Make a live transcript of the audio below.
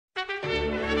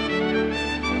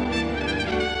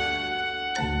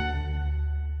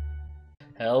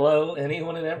Hello,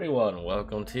 anyone and everyone.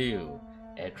 Welcome to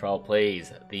Edtrawl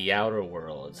Plays The Outer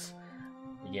Worlds.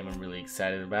 The game I'm really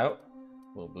excited about.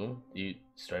 Well, boom.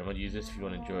 Story mode users, if you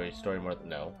want to enjoy story mode,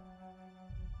 no.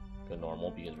 Go normal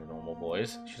because we're normal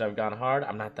boys. Should I have gone hard?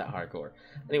 I'm not that hardcore.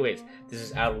 Anyways, this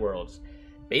is Outer Worlds.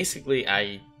 Basically,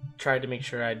 I tried to make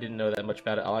sure I didn't know that much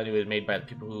about it. All I knew it was made by the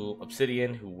people who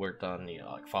Obsidian, who worked on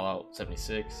like Fallout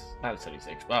 76. Not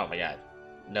 76. Oh my god.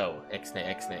 No.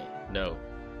 X-nay. No.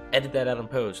 Edit that out in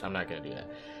post. I'm not gonna do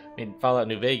that. I mean, Fallout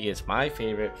New Vegas, my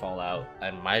favorite Fallout,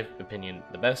 in my opinion,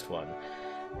 the best one.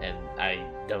 And I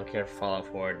don't care for Fallout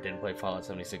 4. Didn't play Fallout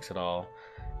 76 at all.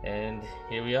 And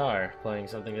here we are, playing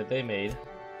something that they made.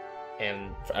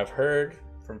 And I've heard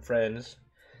from friends,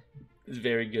 it's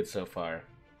very good so far.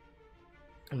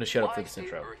 I'm gonna shut up for this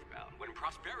intro. Earthbound when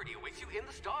prosperity awaits you in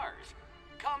the stars.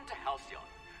 Come to Halcyon,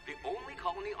 the only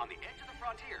colony on the edge of the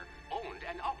frontier, owned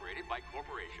and operated by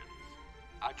corporations.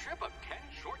 A trip of 10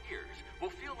 short years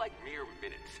will feel like mere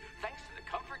minutes, thanks to the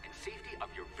comfort and safety of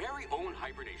your very own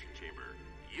hibernation chamber.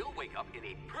 You'll wake up in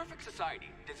a perfect society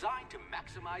designed to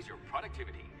maximize your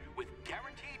productivity with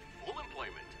guaranteed full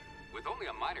employment. With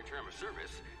only a minor term of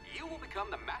service, you will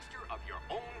become the master of your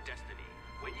own destiny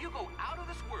when you go out of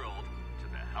this world to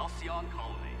the Halcyon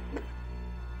colony.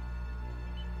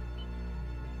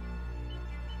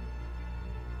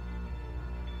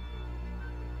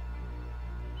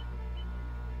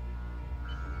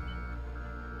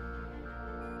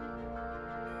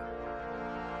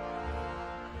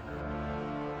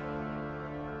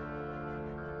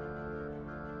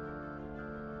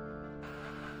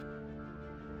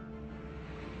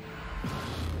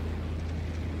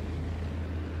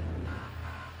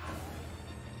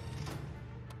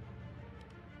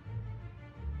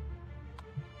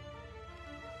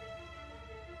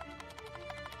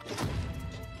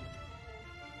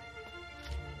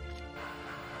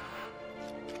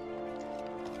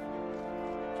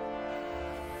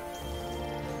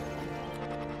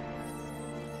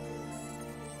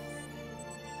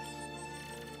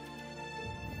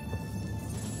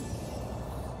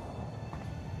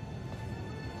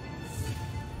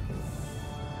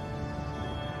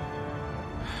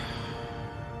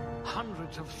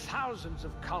 Hundreds of thousands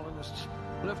of colonists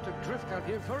left adrift out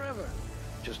here forever,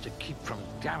 just to keep from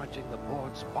damaging the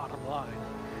board's bottom line.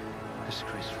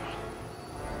 Disgraceful.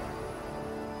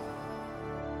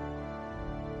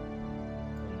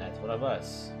 And that's one of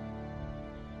us.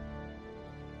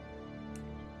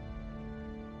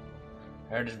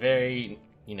 I heard it's very,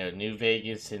 New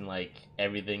Vegas and like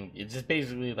everything. It's just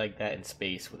basically like that in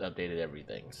space with updated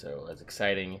everything. So it's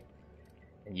exciting.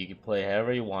 And you can play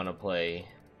however you want to play.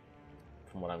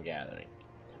 From what I'm gathering.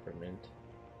 Temperament.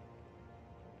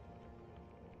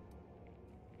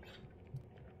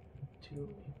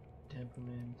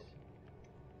 Temperament.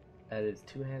 That is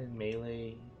two-handed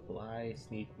melee, lie,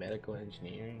 sneak, medical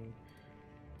engineering.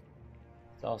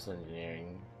 It's also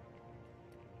engineering.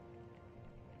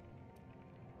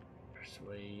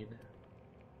 Persuade.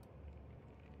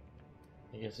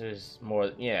 I guess there's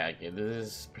more. Yeah, okay, this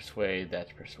is persuade,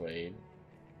 that's persuade.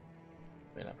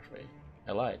 Wait, not persuade.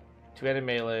 I lied. Two-handed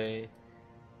melee,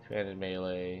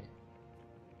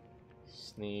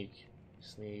 sneak,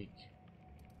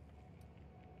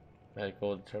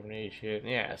 medical determination.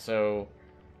 Yeah, so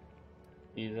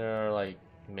these are like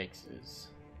mixes.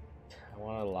 I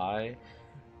want to lie.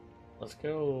 Let's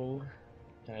go.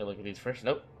 Can I look at these first?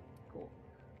 Nope. Cool.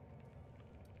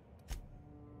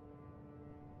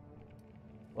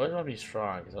 Well, I want to be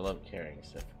strong because I love carrying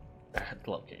stuff. I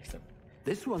love carrying stuff.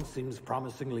 This one seems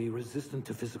promisingly resistant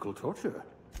to physical torture.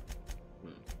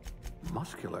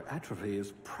 Muscular atrophy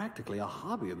is practically a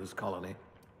hobby in this colony.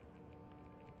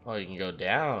 Oh, you can go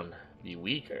down, be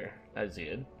weaker. That's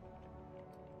good.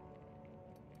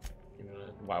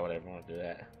 Why would I ever want to do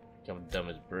that? Become dumb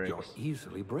as bricks. You're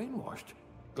easily brainwashed.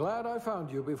 Glad I found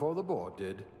you before the board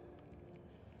did.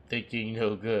 Thinking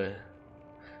no good.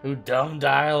 Ooh, dumb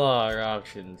dialogue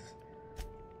options.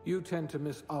 You tend to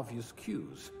miss obvious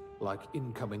cues, like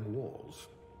incoming walls.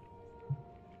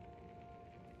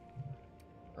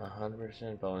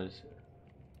 100% bonus.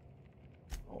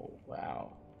 Oh,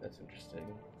 wow. That's interesting.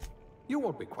 You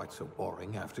won't be quite so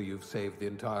boring after you've saved the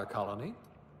entire colony.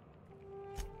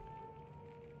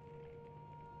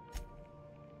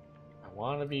 I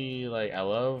want to be like, I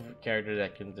love characters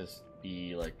that can just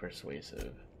be like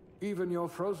persuasive. Even your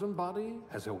frozen body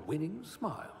has a winning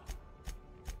smile.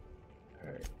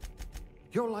 Alright.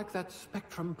 You're like that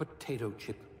Spectrum potato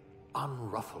chip,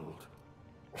 unruffled.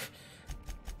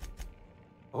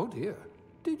 Oh dear,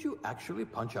 did you actually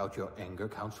punch out your anger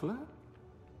counselor?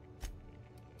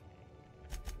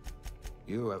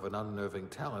 You have an unnerving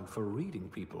talent for reading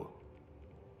people.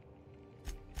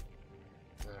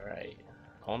 Alright.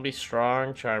 I want to be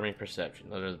strong, charming, perception.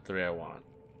 Those are the three I want.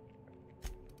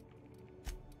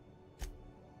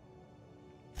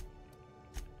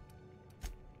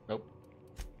 Nope.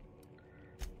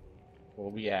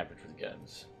 We'll be average with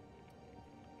guns.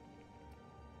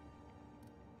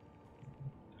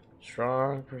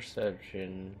 Strong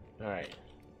perception. Alright.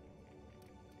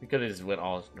 We could have just went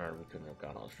all, or we couldn't have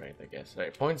gone all strength, I guess.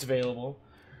 Alright, points available.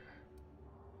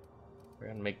 We're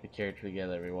gonna make the character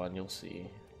together, everyone. You'll see.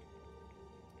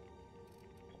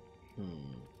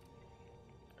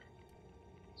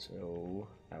 So,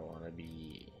 I want to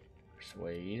be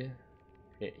persuade,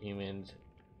 hit humans,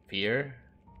 fear.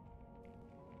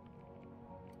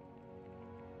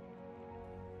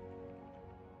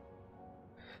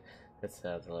 That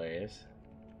sounds hilarious.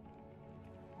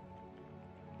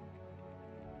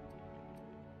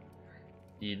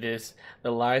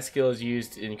 The lie skill is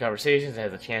used in conversations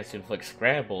and has a chance to inflict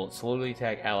scramble, slowly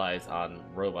attack allies on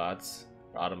robots,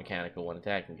 or automechanical when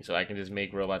attacking. So I can just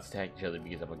make robots attack each other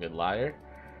because I'm a good liar.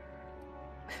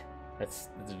 That's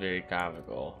very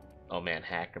comical. Oh man,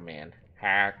 Hacker Man.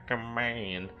 Hacker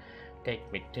Man,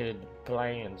 take me to the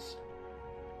plans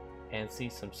and see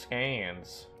some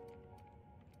scans.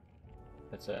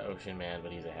 That's an Ocean Man,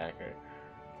 but he's a hacker.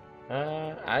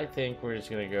 I think we're just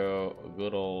gonna go a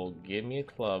good old give me a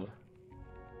club.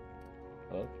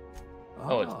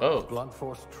 Oh, it's both. Blunt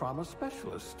force trauma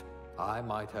specialist. I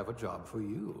might have a job for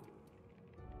you.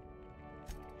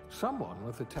 Someone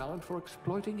with a talent for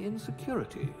exploiting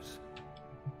insecurities.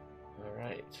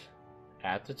 Alright.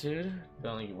 Aptitude.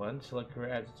 Only get one. Select career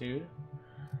aptitude.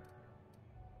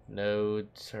 Node,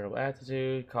 turtle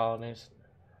aptitude, colonist.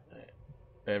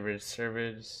 Beverage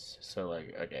service. So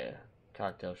like, okay.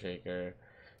 Cocktail shaker,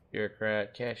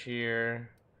 bureaucrat, cashier.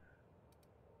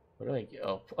 What do I get?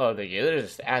 Oh, there's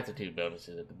just attitude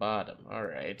bonuses at the bottom. All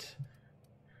right.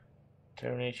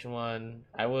 Termination one.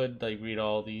 I would like read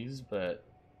all these, but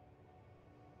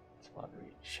it's a lot to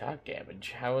read. Shock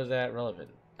damage. How is that relevant?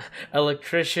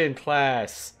 Electrician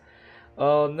class.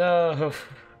 Oh no.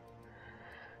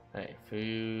 Alright,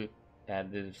 food.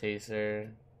 Additive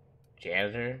taster.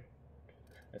 Janitor.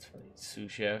 That's funny. Sous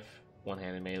chef.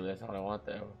 One-handed melee, that's all I want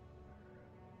though.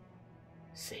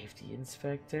 Safety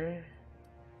inspector.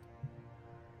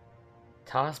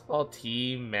 Tossball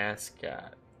team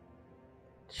mascot.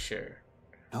 Sure.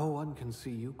 No one can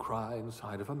see you cry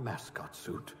inside of a mascot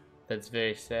suit. That's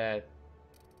very sad.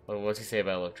 What's he say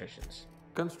about electricians?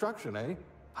 Construction, eh?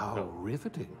 How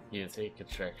riveting. You didn't say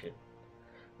construction.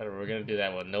 Whatever, we're gonna do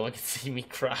that one. No one can see me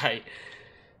cry.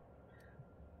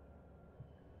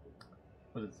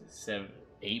 What is this?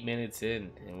 8 minutes in,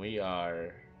 and we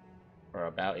are, or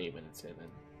about 8 minutes in,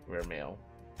 and we're male.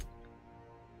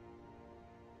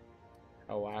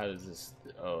 How wild is this?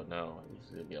 Oh no, this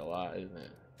is gonna be a lot, isn't it?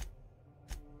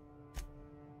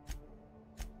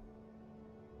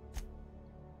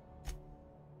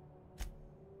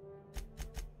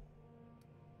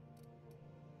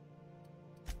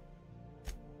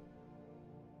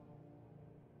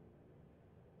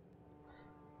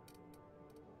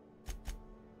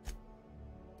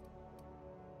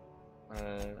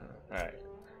 Alright.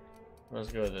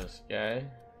 Let's go with this guy.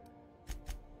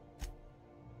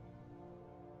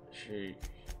 Shriek.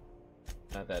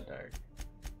 Not that dark.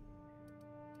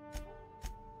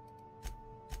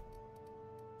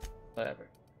 Whatever.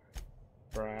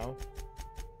 Brow.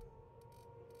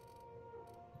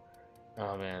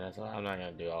 Oh man, I'm not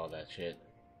gonna do all that shit.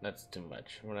 That's too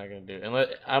much. We're not gonna do.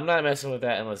 I'm not messing with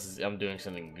that unless I'm doing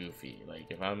something goofy. Like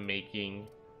if I'm making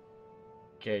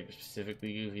character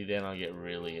specifically goofy, then I'll get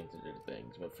really into the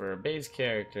things. But for a base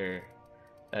character,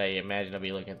 I imagine I'll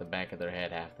be looking at the back of their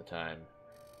head half the time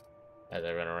as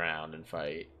I run around and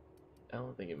fight. I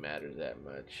don't think it matters that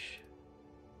much.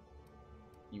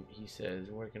 He says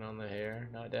working on the hair.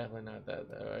 No, definitely not that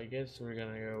though. I guess we're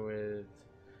gonna go with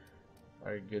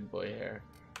our good boy hair.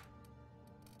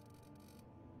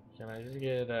 Can I just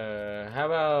get how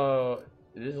about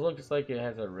this? Looks like it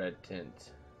has a red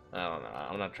tint. I don't know.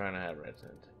 I'm not trying to have red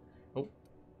tint. Oh,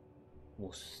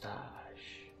 mustache.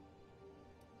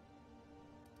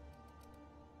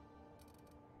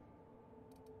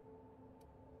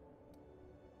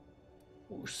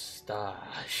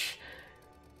 Mustache.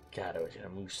 God, I wish I had a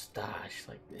mustache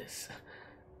like this.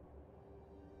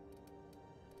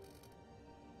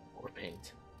 Or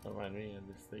paint. Don't mind me, I'm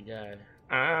just the guy.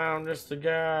 I'm just the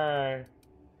guy.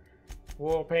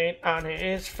 War paint on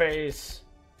his face.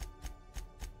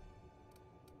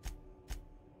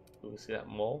 Ooh, see that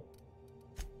mole?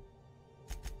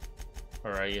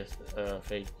 Or I guess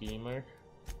fake key mark.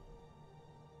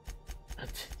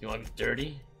 You want to be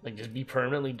dirty? Like, just be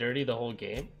permanently dirty the whole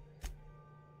game?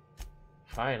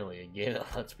 Finally, a game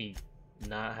that lets me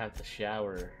not have to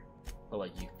shower, but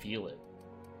like you feel it.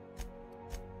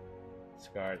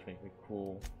 Scars make me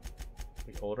cool.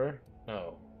 Be older?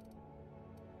 No.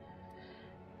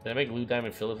 Did I make Lou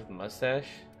Diamond Phillips with a mustache?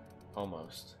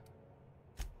 Almost.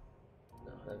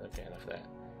 No, okay, enough of that.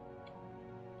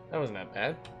 That wasn't that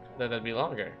bad. I thought that'd be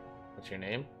longer. What's your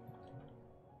name?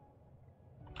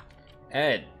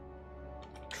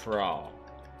 Edtrawl.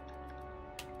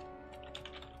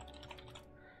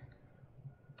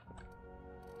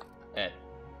 Ed.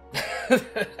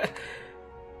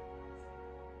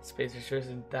 Space Resource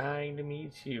is dying to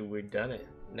meet you. We're done it.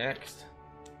 Next.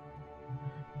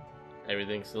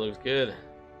 Everything still looks good.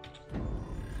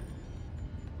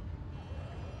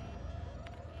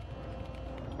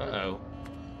 Uh-oh.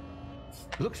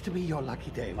 Looks to be your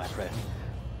lucky day, my friend.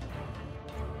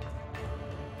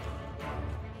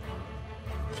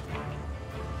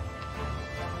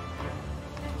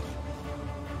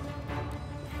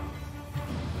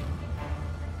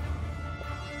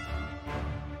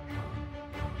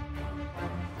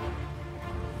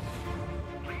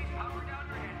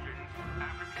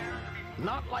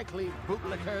 Not likely,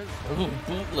 bootlickers. Ooh,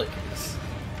 bootlickers.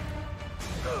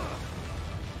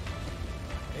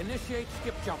 Initiate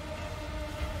skip jump.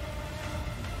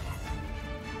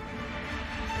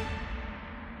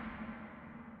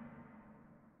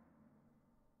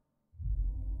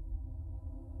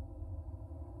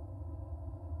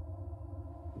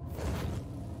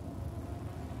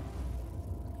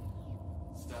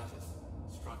 Status.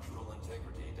 Structural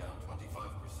integrity down 25%.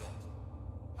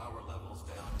 Power levels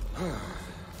down.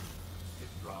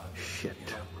 Shit.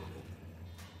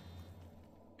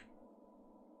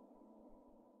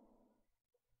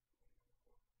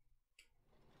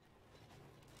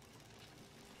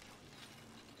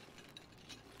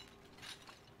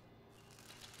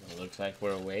 It looks like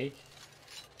we're awake.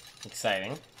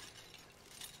 Exciting.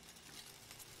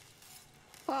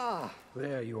 Ah,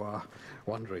 there you are.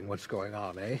 Wondering what's going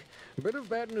on, eh? Bit of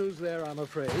bad news there, I'm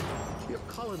afraid. Your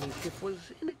colony ship was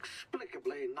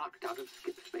inexplicably knocked out of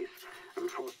skip space and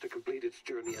forced to complete its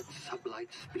journey at sublight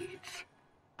speeds.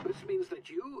 This means that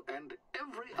you and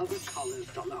every other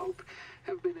colonist on the Hope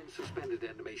have been in suspended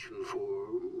animation for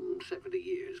 70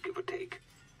 years, give or take.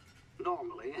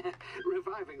 Normally,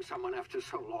 reviving someone after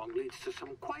so long leads to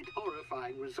some quite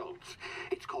horrifying results.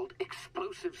 It's called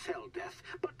explosive cell death,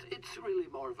 but it's really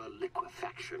more of a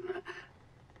liquefaction.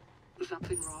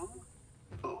 Something wrong?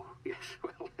 Oh, yes,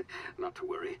 well, not to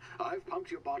worry. I've pumped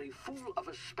your body full of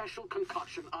a special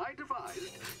concoction I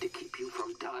devised to keep you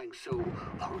from dying so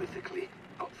horrifically.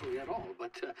 Hopefully at all,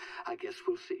 but I guess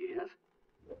we'll see, yes?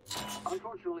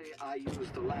 Unfortunately, I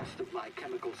used the last of my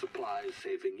chemical supplies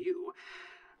saving you.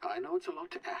 I know it's a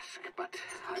lot to ask, but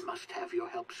I must have your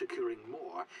help securing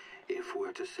more if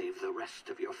we're to save the rest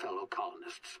of your fellow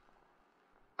colonists.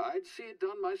 I'd see it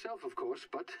done myself, of course,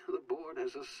 but the board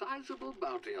has a sizable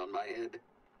bounty on my head.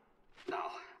 Now,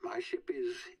 my ship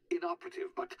is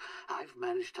inoperative, but I've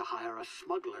managed to hire a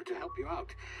smuggler to help you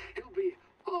out. He'll be...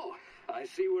 Oh, I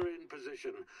see we're in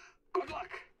position. Good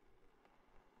luck!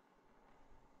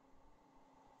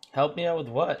 Help me out with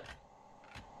what?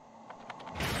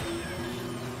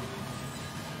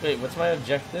 Wait, what's my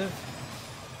objective?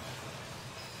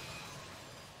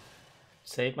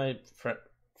 Save my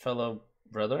fellow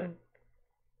brother?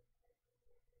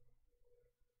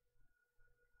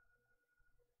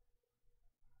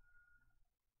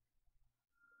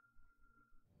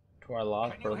 To our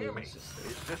lost Can you hear brothers. me?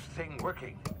 Is this thing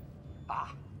working?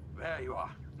 Ah, there you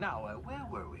are. Now, where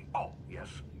were we? Oh, yes,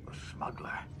 the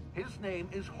smuggler. His name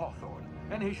is Hawthorne,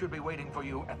 and he should be waiting for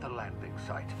you at the landing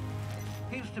site.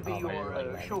 He's to be your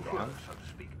chauffeur, so to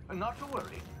speak. Not to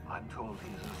worry. I'm told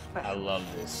he's a special. I love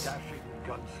this. Dashing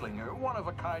gunslinger,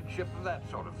 one-of-a-kind ship, that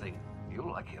sort of thing.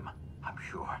 You'll like him, I'm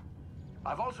sure.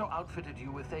 I've also outfitted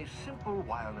you with a simple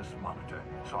wireless monitor,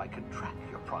 so I can track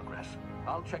your progress.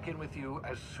 I'll check in with you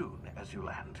as soon as you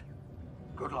land.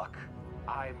 Good luck.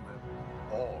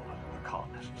 All the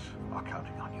colonists are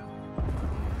counting on you.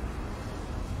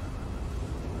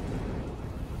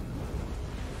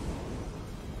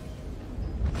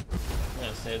 I'm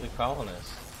gonna save the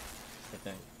colonists, I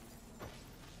think.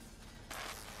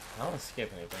 I don't want to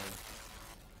skip anything.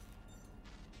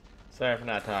 Sorry for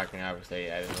not talking,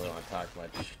 obviously. I didn't really want to talk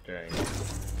much during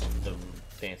the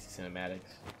fancy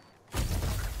cinematics.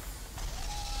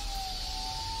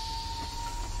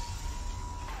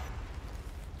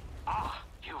 Ah,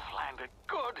 you've landed.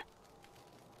 Good.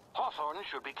 Hawthorne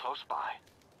should be close by.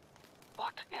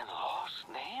 What in law's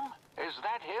name? Is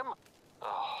that him?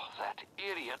 Oh, that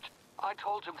idiot. I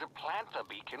told him to plant the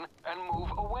beacon and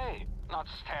move away, not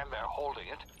stand there holding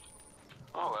it.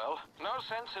 Oh well, no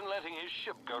sense in letting his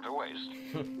ship go to waste.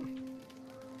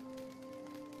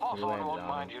 Hawthorne won't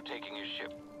mind you taking his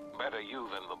ship. Better you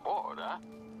than the board, huh?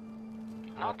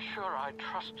 Not sure I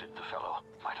trusted the fellow.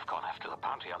 Might have gone after the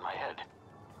bounty on my head.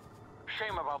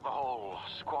 Shame about the whole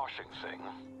squashing thing.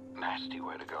 Nasty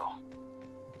way to go.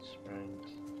 Springs.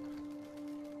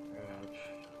 Ouch.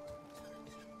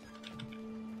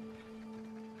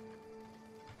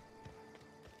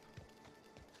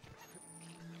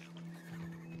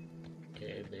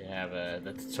 Okay, they have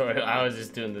the tutorial. I was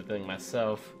just doing the thing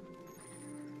myself.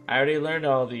 I already learned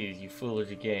all these, you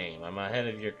foolish game. I'm ahead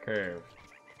of your curve.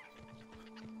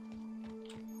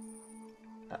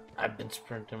 I've been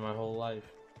sprinting my whole life.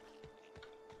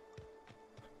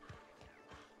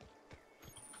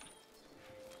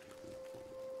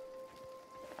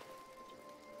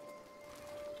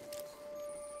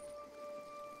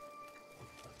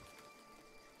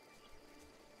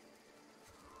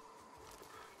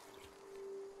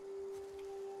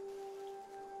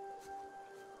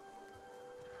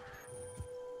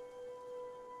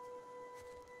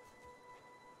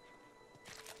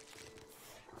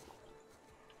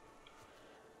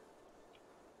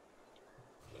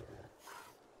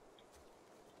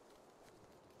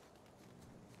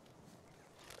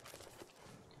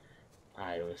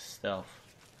 It was stealth.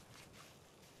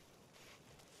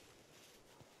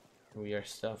 We are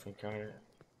stealth incarnate.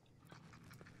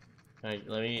 Alright,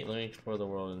 let me explore the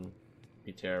world and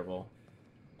be terrible.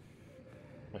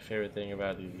 My favorite thing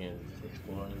about these games is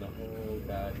exploring the whole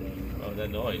goddamn. Oh, that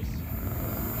noise.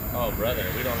 Oh, brother,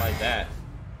 we don't like that.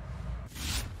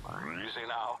 You see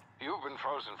now, you've been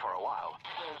frozen for a while.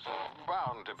 There's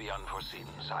bound to be unforeseen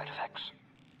side effects.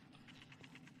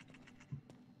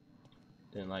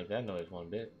 Didn't like that noise one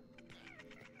bit.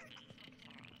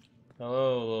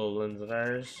 Hello, little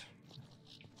listeners.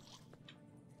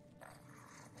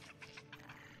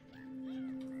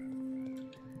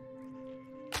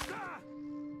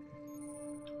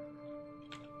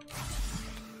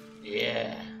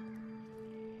 Yeah.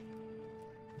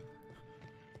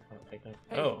 Hey,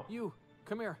 oh. you,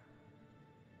 come here.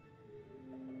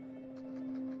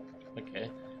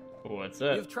 Okay. What's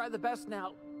up? You've tried the best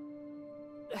now.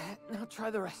 Now try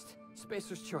the rest.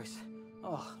 Spacer's choice.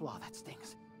 Oh, law, that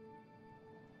stings.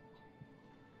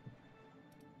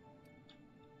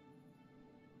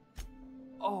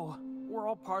 Oh, we're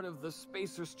all part of the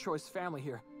Spacer's Choice family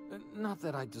here. Not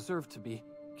that I deserve to be.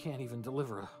 Can't even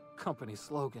deliver a company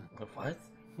slogan. What?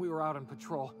 We were out on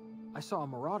patrol. I saw a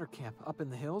marauder camp up in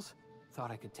the hills.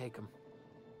 Thought I could take them.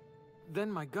 Then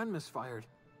my gun misfired.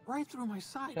 Right through my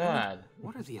side. God.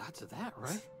 What are the odds of that,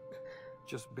 right?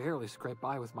 Just barely scraped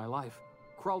by with my life.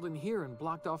 Crawled in here and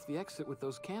blocked off the exit with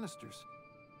those canisters.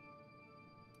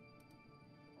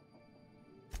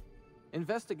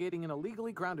 Investigating an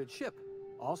illegally grounded ship.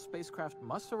 All spacecraft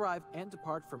must arrive and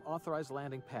depart from authorized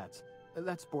landing pads.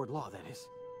 That's board law, that is.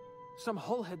 Some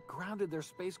hull had grounded their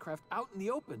spacecraft out in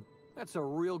the open. That's a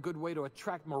real good way to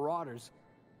attract marauders.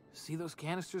 See those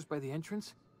canisters by the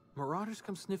entrance? Marauders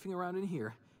come sniffing around in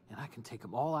here, and I can take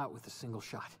them all out with a single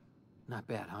shot. Not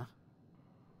bad, huh?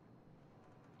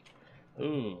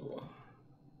 Ooh.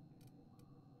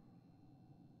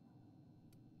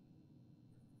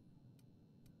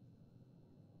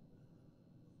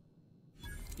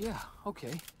 Yeah,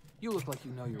 okay. You look like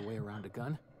you know your way around a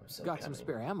gun. Got some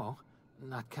spare ammo,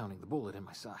 not counting the bullet in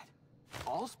my side.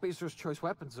 All Spacer's Choice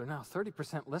weapons are now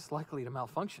 30% less likely to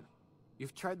malfunction.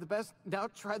 You've tried the best, now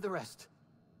try the rest.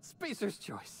 Spacer's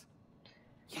Choice.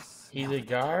 Yes. He's a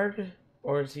guard,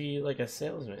 or is he like a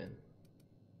salesman?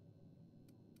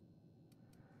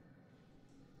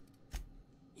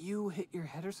 You hit your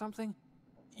head or something?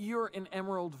 You're in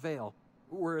Emerald Vale.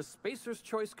 We're a Spacer's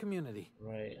Choice community.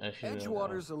 Right, I should know that.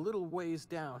 Edgewater's a little ways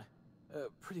down.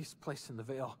 Prettiest place in the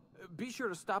Vale. Be sure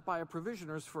to stop by a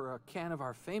provisioner's for a can of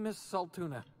our famous salt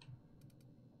tuna.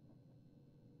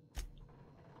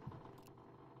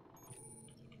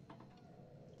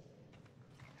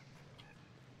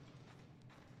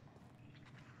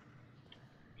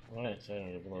 Alright, so I'm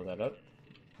gonna blow that up.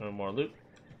 No more loot.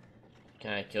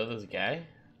 Can I kill this guy?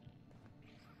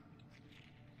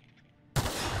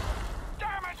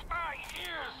 Damn it, my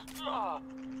ears!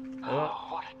 Oh,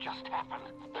 what just happened?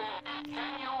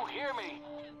 Can you hear me?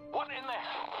 What in the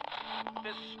hell?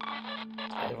 This...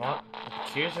 I'm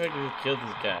curious if I can kill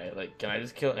this guy. Like, can I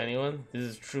just kill anyone? This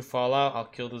is true Fallout. I'll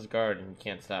kill this guard and he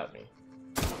can't stop me.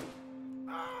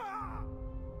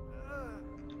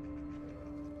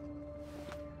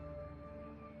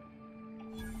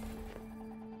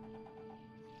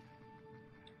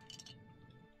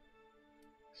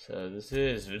 So this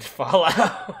is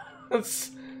Fallout. Well,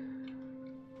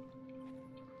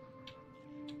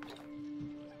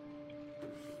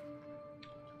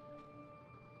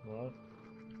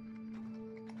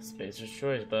 Spacer's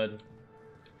choice, bud.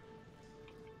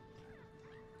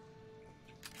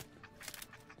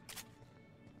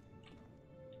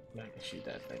 I can shoot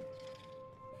that thing.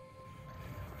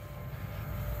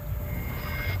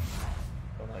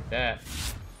 Don't like that.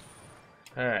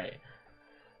 Alright.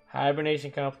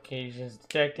 Hibernation complications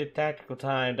detected. Tactical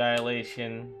time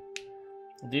dilation.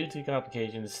 Due to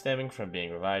complications stemming from being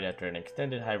revived after an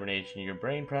extended hibernation, your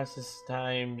brain processes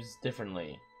times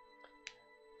differently.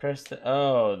 Press the...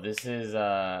 Oh, this is,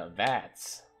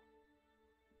 VATS.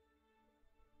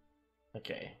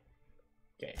 Okay.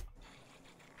 Okay.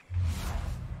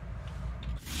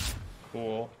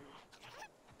 Cool.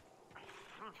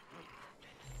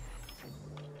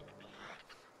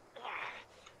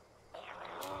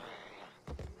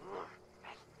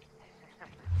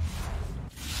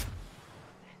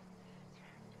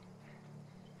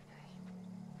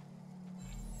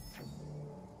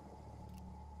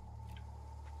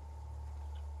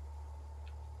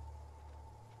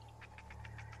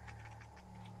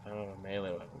 Oh, a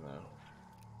melee weapon though.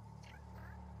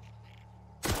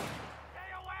 Stay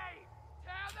away!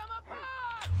 Tear them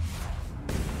apart!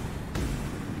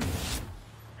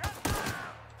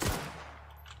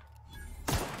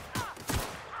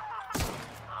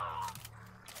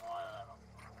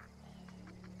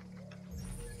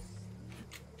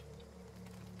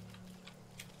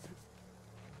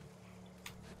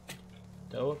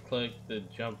 Double click the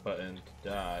jump button to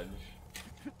dodge.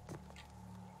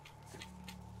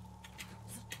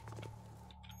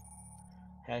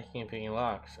 Hacking and picking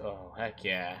locks. Oh, heck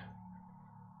yeah.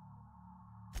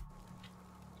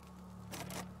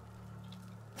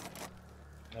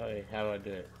 Oh, wait, how do I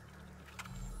do it?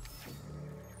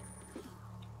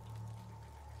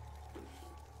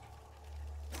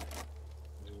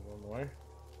 Do one more.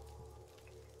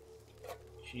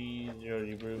 Cheese,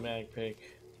 Georgie Brew, mag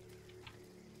pick.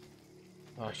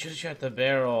 Oh, I should have shot the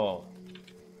barrel.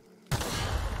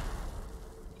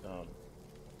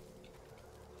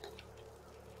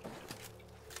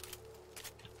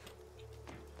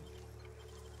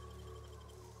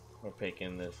 We're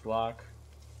picking this lock.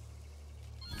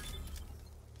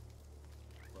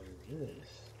 What is this?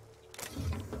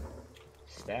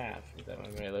 Staff. Is that my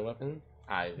melee weapon?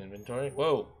 Eyes inventory.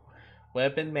 Whoa!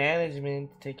 Weapon management.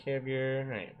 Take care of your...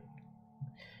 Right.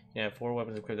 You have 4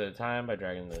 weapons equipped at a time by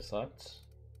dragging the slots.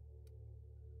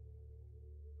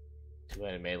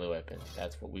 2-handed melee weapon.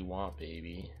 That's what we want,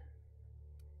 baby.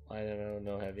 Light ammo,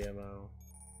 no heavy ammo.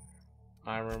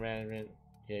 Armor management.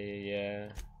 Yeah.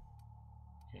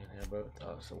 Can't have both.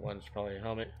 Oh, so one's probably a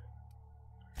helmet.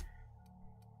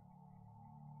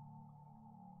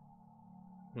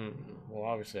 Well,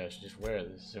 obviously I should just wear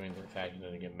this, assuming the fact you're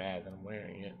gonna get mad that I'm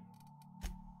wearing it.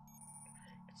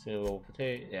 Consumable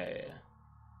potato. Yeah.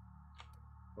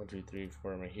 1, 2, 3,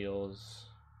 4 my heals.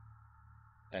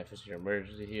 F is your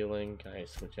emergency healing. Can I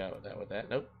switch out with that?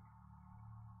 Nope.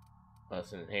 Oh,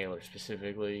 it's an inhaler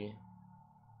specifically.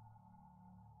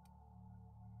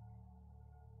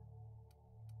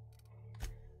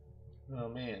 Oh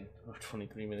man, we're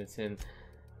 23 minutes in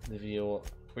the video.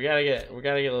 We gotta get a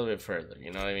little bit further.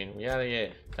 You know what I mean? We gotta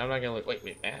get. I'm not gonna look.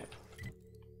 Wait, map.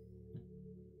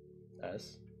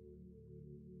 Us.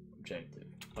 Objective.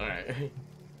 All right.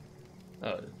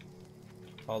 Oh,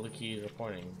 all the keys are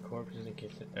pointing. Corpses and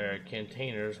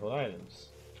containers with items.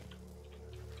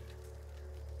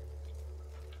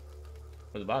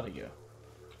 Where'd the body go?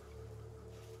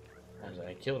 As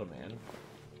I killed a man.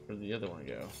 Where'd the other one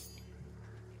go?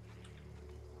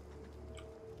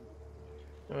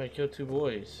 Oh, I killed 2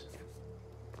 boys.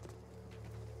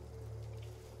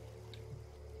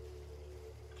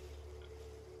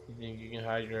 You think you can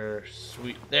hide your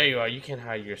sweet... There you are. You can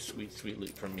hide your sweet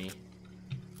loot from me.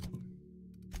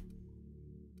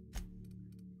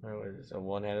 Alright, what is this? A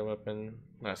one-handed weapon?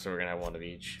 Oh, so we're gonna have one of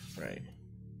each. Right.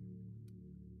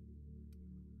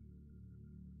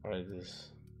 What is this?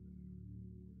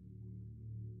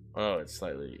 Oh, it's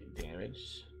slightly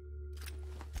damaged.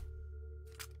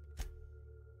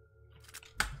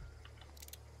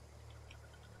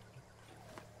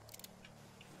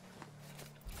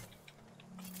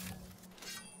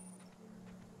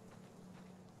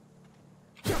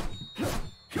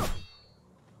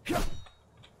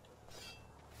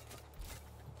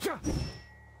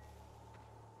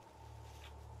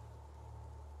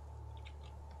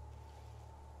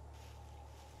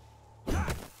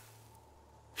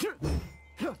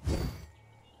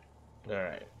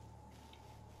 Alright.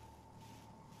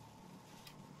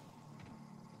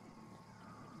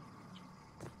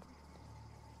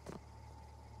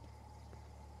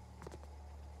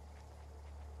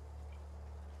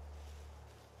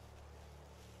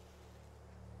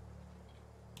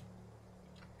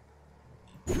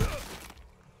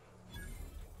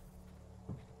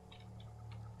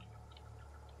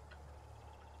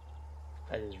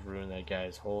 just ruined that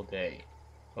guy's whole day.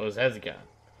 Oh, his head's gone.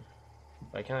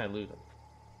 Why can't I loot him?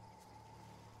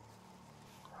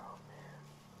 Oh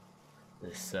man.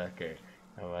 This sucker.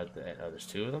 How about that? Oh, there's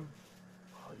two of them?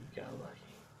 Oh, you got lucky.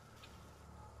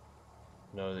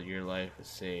 Know that your life is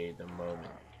saved the moment.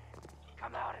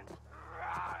 Come out and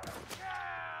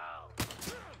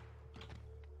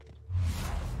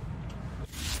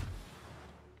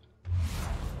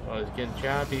Oh, it's getting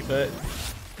choppy, but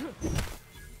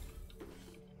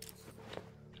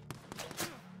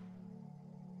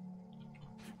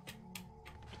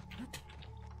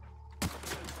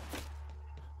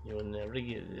you'll never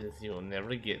get this. You'll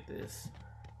never get this.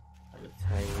 By the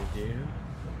time you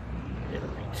do, it'll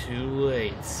be too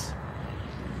late.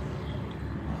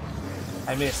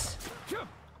 I missed.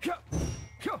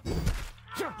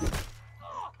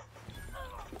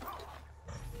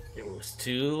 It was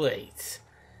too late.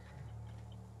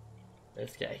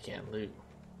 This guy can't loot.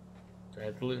 Do I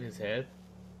have to loot his head?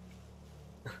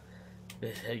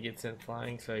 His head gets sent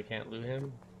flying, so I can't loot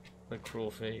him? What a cruel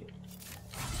fate.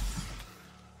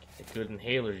 A good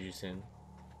inhaler juice in.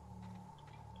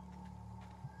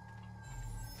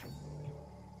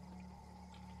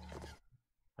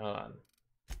 Hold on.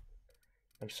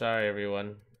 I'm sorry,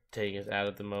 everyone. Taking us out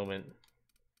at the moment.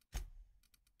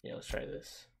 Yeah, let's try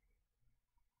this.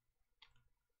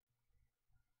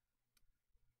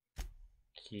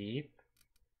 Keep.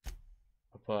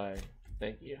 Apply.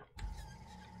 Thank you.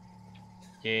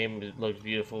 Game looked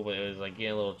beautiful, but it was like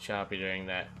getting a little choppy during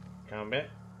that combat.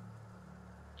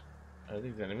 Are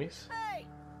these enemies? Hey!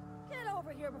 Get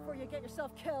over here before you get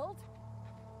yourself killed!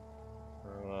 I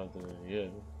don't know if this is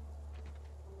good.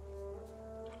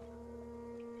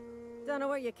 Don't know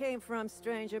where you came from,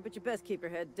 stranger, but you best keep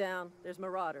your head down. There's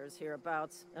marauders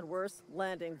hereabouts, and worse,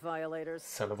 landing violators.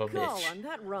 Son of a Call bitch. on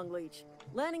that rung leech.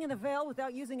 Landing in the Vale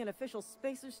without using an official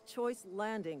Spacer's Choice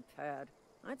landing pad.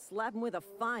 I'd slap him with a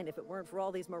fine if it weren't for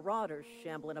all these marauders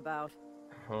shambling about.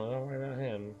 Oh, don't worry about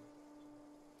him.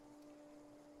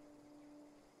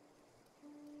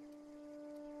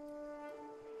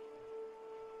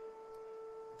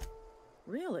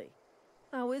 Really?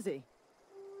 How is he?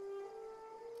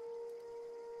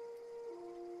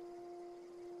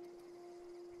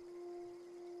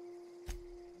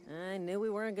 I knew we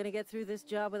weren't gonna get through this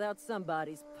job without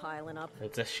somebody's piling up.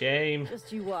 It's a shame.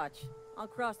 Just you watch. I'll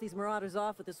cross these marauders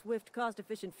off with a swift,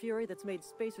 cost-efficient fury that's made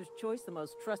Spacer's Choice the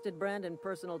most trusted brand in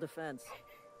personal defense.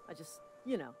 I just,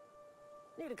 you know,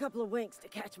 need a couple of winks to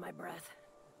catch my breath.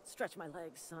 Stretch my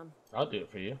legs some. I'll do it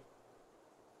for you.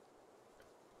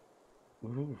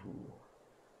 Ooh.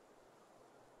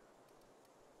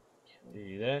 Can we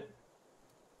do that?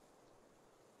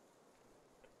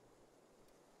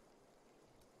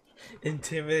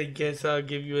 Intimidate, guess I'll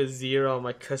give you a 0 on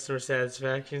my customer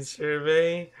satisfaction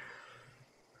survey.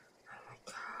 Oh my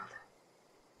god.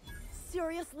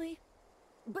 Seriously?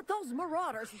 But those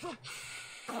marauders were...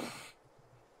 Ugh.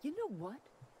 You know what?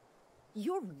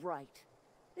 You're right.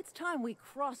 It's time we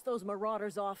cross those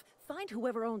marauders off, find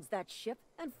whoever owns that ship,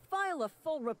 and file a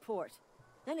full report.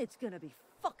 Then it's gonna be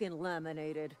fucking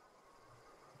laminated.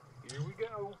 Here we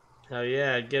go. Oh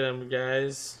yeah, get them,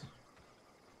 guys.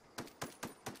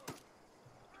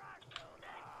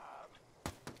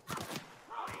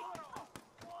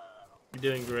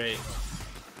 You're doing great.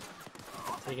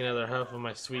 Take another huff of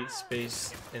my sweet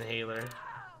space inhaler.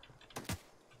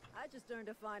 I just earned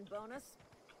a fine bonus.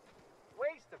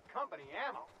 Waste of company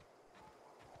ammo.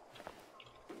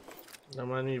 Don't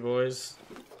mind me, boys.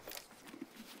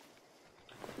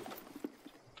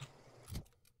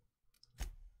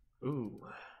 Ooh.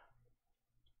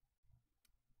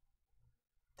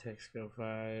 Tech skill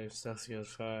 5, stealth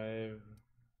skills 5.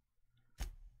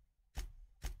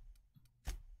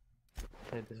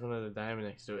 Hey, this one has a diamond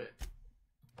next to it.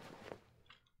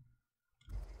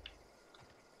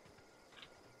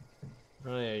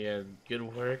 Oh yeah, yeah, good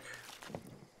work.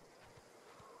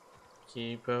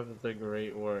 Keep up the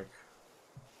great work.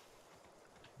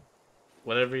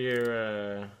 Whatever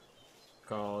you're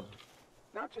called.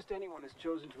 Not just anyone is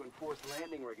chosen to enforce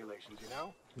landing regulations, you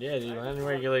know? Yeah, dude, landing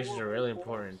regulations are really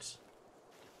important.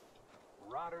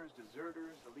 Marauders,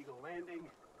 deserters, illegal landing.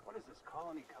 What is this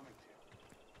colony coming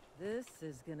to? This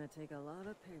is gonna take a lot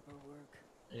of paperwork.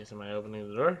 Yes, am I opening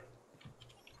the door?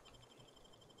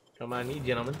 Come on in,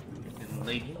 gentlemen and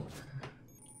lady.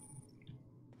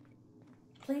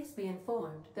 Please be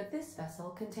informed that this vessel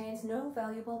contains no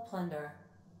valuable plunder.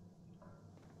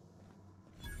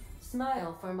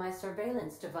 Smile for my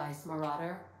surveillance device,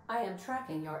 Marauder. I am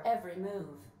tracking your every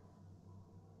move.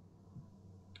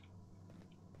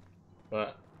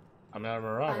 But I'm not a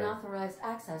marauder. Unauthorized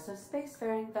access of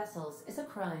spacefaring vessels is a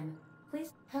crime.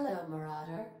 Please. Hello,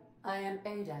 Marauder. I am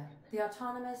Ada, the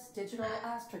autonomous digital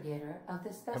astrogator of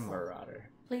this A vessel. marauder.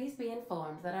 Please be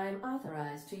informed that I am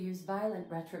authorized to use violent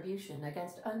retribution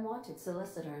against unwanted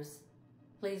solicitors.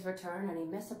 Please return any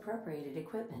misappropriated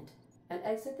equipment and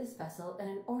exit this vessel in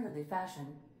an orderly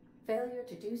fashion. Failure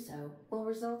to do so will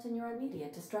result in your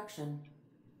immediate destruction.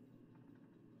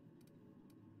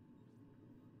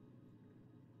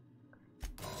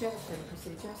 Jetstream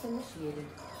procedures initiated.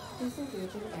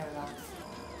 Disengaging airlocks.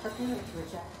 Preparing to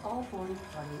reject all boarding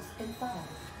parties in 5,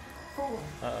 4,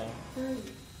 3,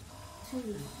 2,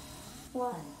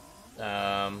 1.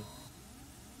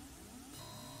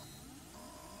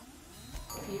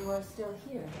 You are still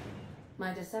here.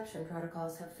 My deception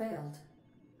protocols have failed.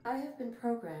 I have been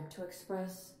programmed to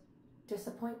express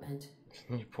disappointment.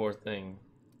 You poor thing.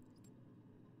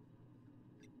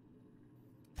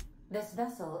 This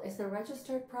vessel is the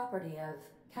registered property of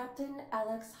Captain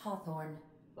Alex Hawthorne.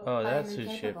 Oh, that's I am who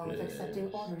ship incapable of it accepting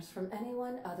is. orders from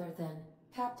anyone other than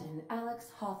Captain Alex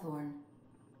Hawthorne.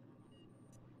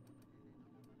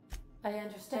 I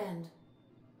understand.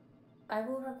 I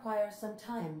will require some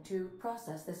time to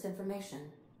process this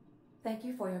information. Thank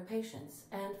you for your patience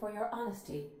and for your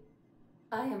honesty.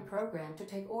 I am programmed to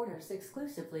take orders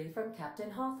exclusively from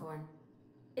Captain Hawthorne.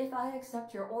 If I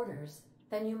accept your orders,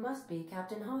 then you must be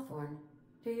Captain Hawthorne.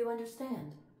 Do you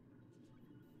understand?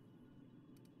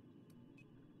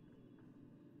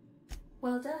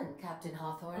 Well done, Captain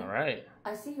Hawthorne. All right.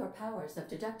 I see your powers of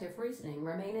deductive reasoning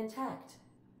remain intact.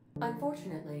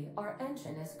 Unfortunately, our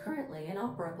engine is currently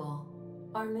inoperable.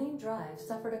 Our main drive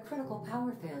suffered a critical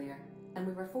power failure, and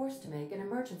we were forced to make an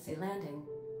emergency landing.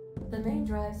 The main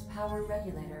drive's power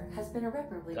regulator has been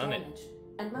irreparably damaged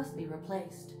and must be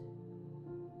replaced.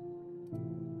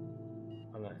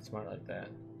 I'm not smart like that.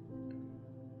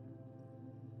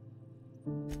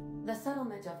 The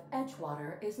settlement of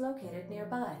Edgewater is located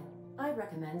nearby. I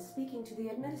recommend speaking to the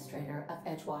administrator of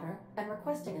Edgewater and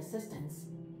requesting assistance.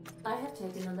 I have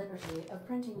taken the liberty of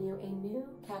printing you a new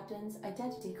captain's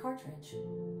identity cartridge.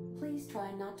 Please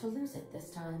try not to lose it this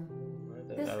time.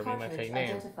 This cartridge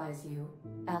identifies you,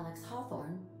 Alex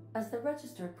Hawthorne, as the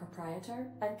registered proprietor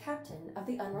and captain of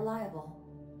the Unreliable.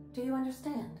 Do you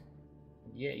understand?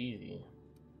 Yeah, easy.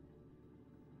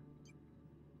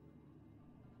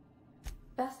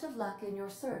 Best of luck in your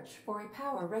search for a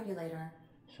power regulator.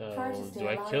 So, do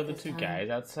I kill the two guys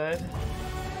outside?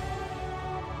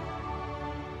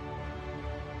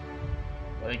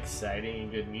 What exciting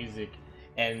and good music.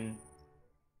 And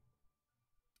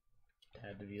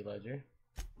had to be ledger.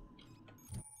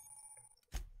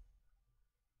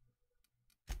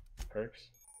 Perks.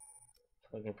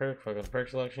 Fucking perk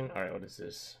selection. Alright, what is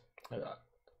this?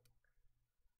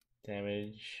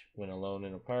 Damage when alone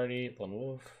in a party. Lone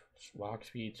wolf. Walk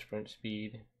speed, sprint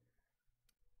speed.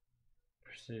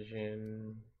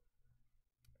 Precision.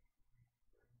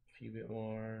 A few bit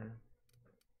more.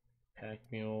 Pack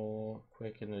mule.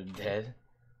 Quick and the dead.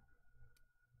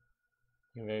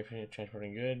 You're very efficient at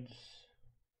transporting goods.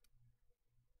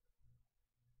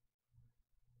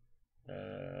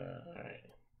 Alright.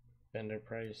 Vendor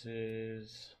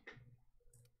prices.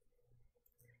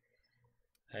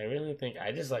 I really think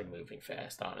I just like moving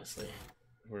fast, honestly.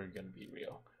 We're gonna be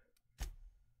real.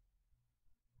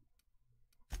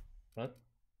 What?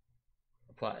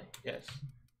 Apply. Yes.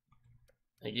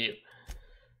 Thank you.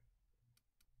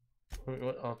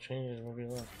 What all changes will be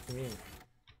left? What do you mean?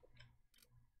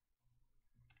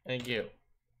 Thank you.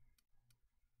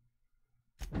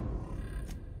 I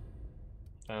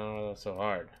don't know why that's so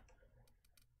hard.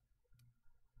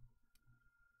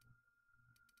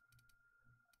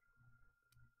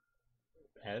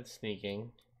 Add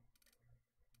sneaking.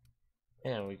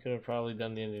 Man, we could have probably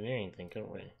done the engineering thing,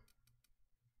 couldn't we?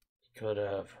 Could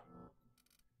have.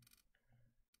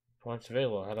 Points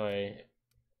available. How do I...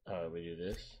 Oh, we do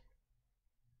this.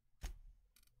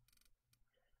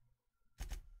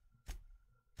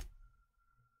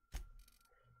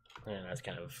 Man, that's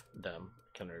kind of dumb.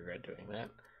 Kind of regret doing that.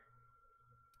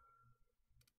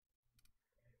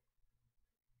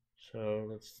 So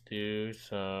let's do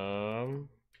some...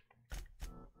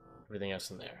 everything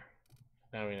else in there.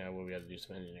 Now we know we'll be able to do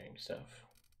some engineering stuff.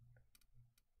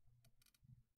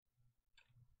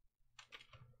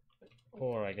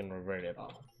 Or I can revert it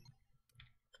all.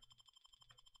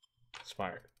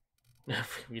 Smart.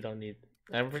 We don't need...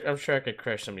 I'm sure I could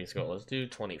crush somebody's goal. Let's do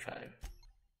 25.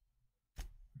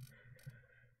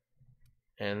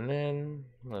 And then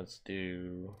let's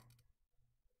do...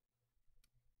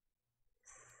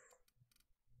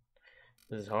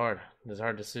 This is hard. This is a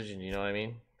hard decision, you know what I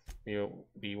mean?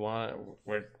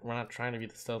 We're not trying to be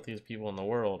the stealthiest people in the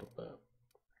world, but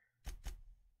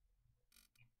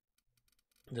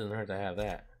Doesn't hurt to have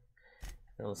that.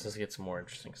 Now let's just get some more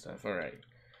interesting stuff. Alright.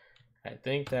 I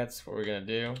think that's what we're gonna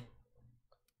do.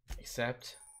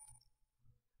 Except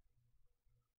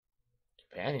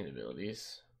companion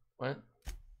abilities. What?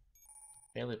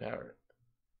 Melee power.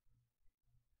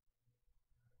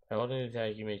 By holding an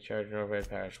attack, you may charge an overhead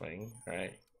power swing.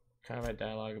 Alright. Combat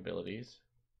dialogue abilities.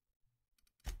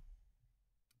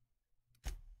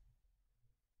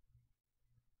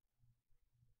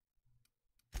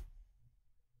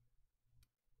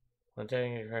 When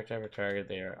attacking a correct type of target,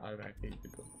 they are automatically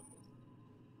people.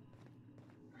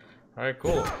 Alright,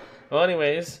 cool. Well,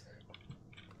 anyways,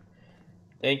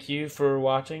 thank you for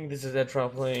watching. This is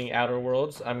Edtrawl playing Outer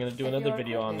Worlds. I'm gonna do another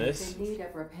video on this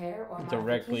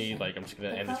directly. Like, I'm just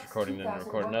gonna end this recording, then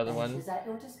record another one.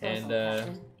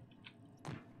 And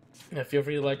feel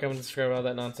free to like, comment, subscribe, all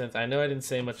that nonsense. I know I didn't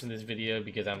say much in this video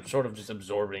because I'm sort of just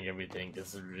absorbing everything.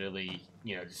 This is really,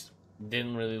 you know, just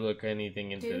didn't really look anything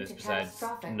into this besides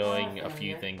knowing a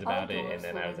few things about it, and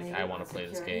then I was like, I want to play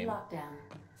this game.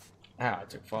 Ow, I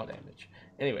took fall damage.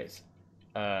 Anyways,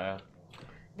 catch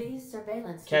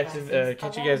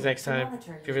you guys next time.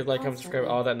 Feel free to like, comment, subscribe,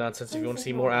 all that nonsense. If you want to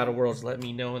see more Outer Worlds, let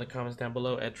me know in the comments down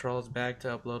below. Edtrawl is back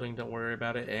to uploading. Don't worry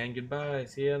about it. And goodbye.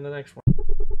 See you in the next one.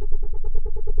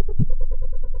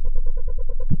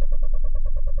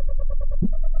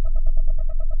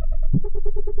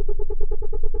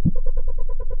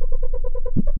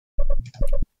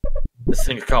 This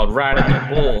thing's called Riding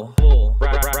the Bull.